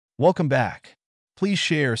Welcome back. Please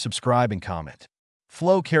share, subscribe, and comment.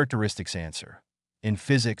 Flow characteristics answer. In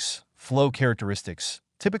physics, flow characteristics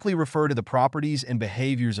typically refer to the properties and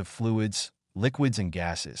behaviors of fluids, liquids, and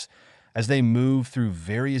gases as they move through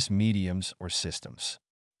various mediums or systems.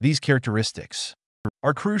 These characteristics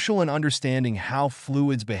are crucial in understanding how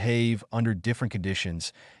fluids behave under different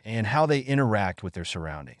conditions and how they interact with their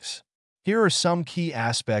surroundings. Here are some key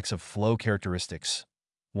aspects of flow characteristics.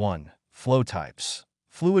 1. Flow types.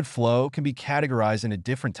 Fluid flow can be categorized into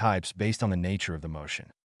different types based on the nature of the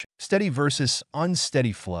motion. Steady versus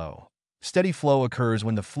unsteady flow. Steady flow occurs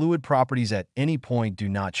when the fluid properties at any point do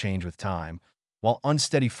not change with time, while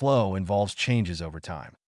unsteady flow involves changes over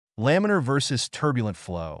time. Laminar versus turbulent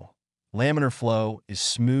flow. Laminar flow is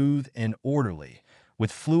smooth and orderly,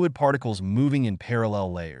 with fluid particles moving in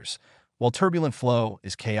parallel layers, while turbulent flow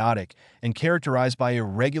is chaotic and characterized by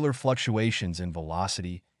irregular fluctuations in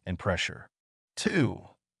velocity and pressure. 2.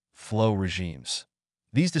 Flow regimes.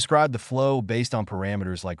 These describe the flow based on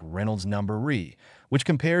parameters like Reynolds number Re, which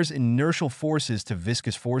compares inertial forces to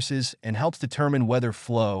viscous forces and helps determine whether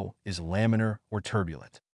flow is laminar or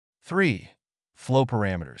turbulent. 3. Flow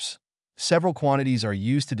parameters. Several quantities are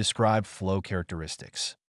used to describe flow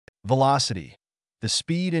characteristics. Velocity, the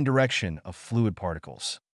speed and direction of fluid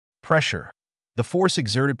particles. Pressure, the force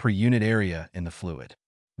exerted per unit area in the fluid.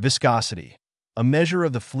 Viscosity, a measure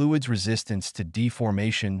of the fluid's resistance to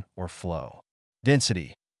deformation or flow.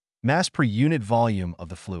 Density, mass per unit volume of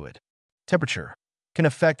the fluid. Temperature, can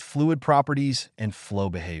affect fluid properties and flow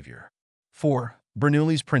behavior. 4.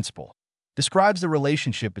 Bernoulli's principle, describes the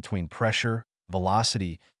relationship between pressure,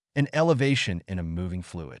 velocity, and elevation in a moving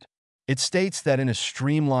fluid. It states that in a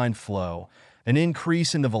streamlined flow, an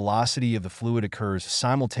increase in the velocity of the fluid occurs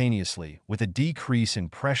simultaneously with a decrease in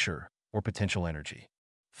pressure or potential energy.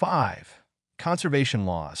 5. Conservation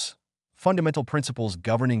laws. Fundamental principles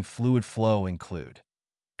governing fluid flow include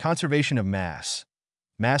conservation of mass.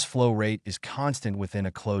 Mass flow rate is constant within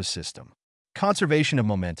a closed system. Conservation of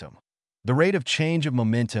momentum. The rate of change of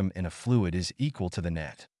momentum in a fluid is equal to the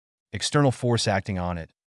net external force acting on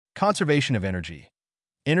it. Conservation of energy.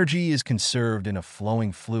 Energy is conserved in a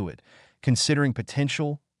flowing fluid, considering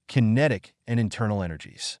potential, kinetic, and internal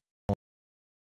energies.